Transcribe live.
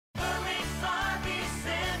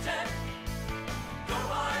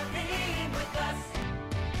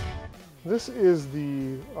This is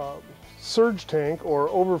the surge tank or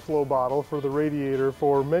overflow bottle for the radiator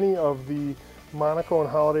for many of the Monaco and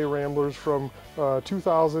Holiday Ramblers from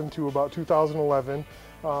 2000 to about 2011.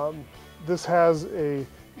 This has the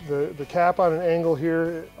cap on an angle here.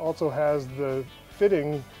 It also has the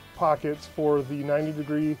fitting pockets for the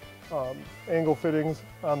 90-degree angle fittings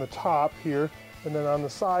on the top here. And then on the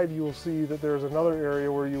side you will see that there's another area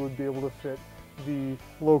where you would be able to fit the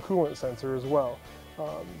low coolant sensor as well.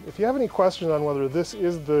 If you have any questions on whether this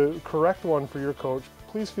is the correct one for your coach,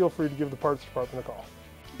 please feel free to give the parts department a call.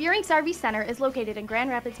 Buring's RV Center is located in Grand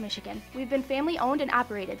Rapids, Michigan. We've been family owned and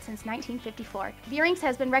operated since 1954. Buring's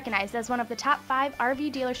has been recognized as one of the top 5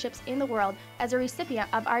 RV dealerships in the world as a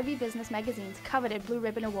recipient of RV Business Magazine's coveted Blue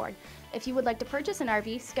Ribbon Award. If you would like to purchase an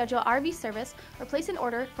RV, schedule RV service, or place an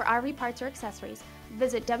order for RV parts or accessories,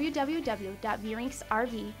 visit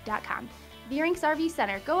www.buringsrv.com. Buring's RV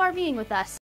Center. Go RVing with us!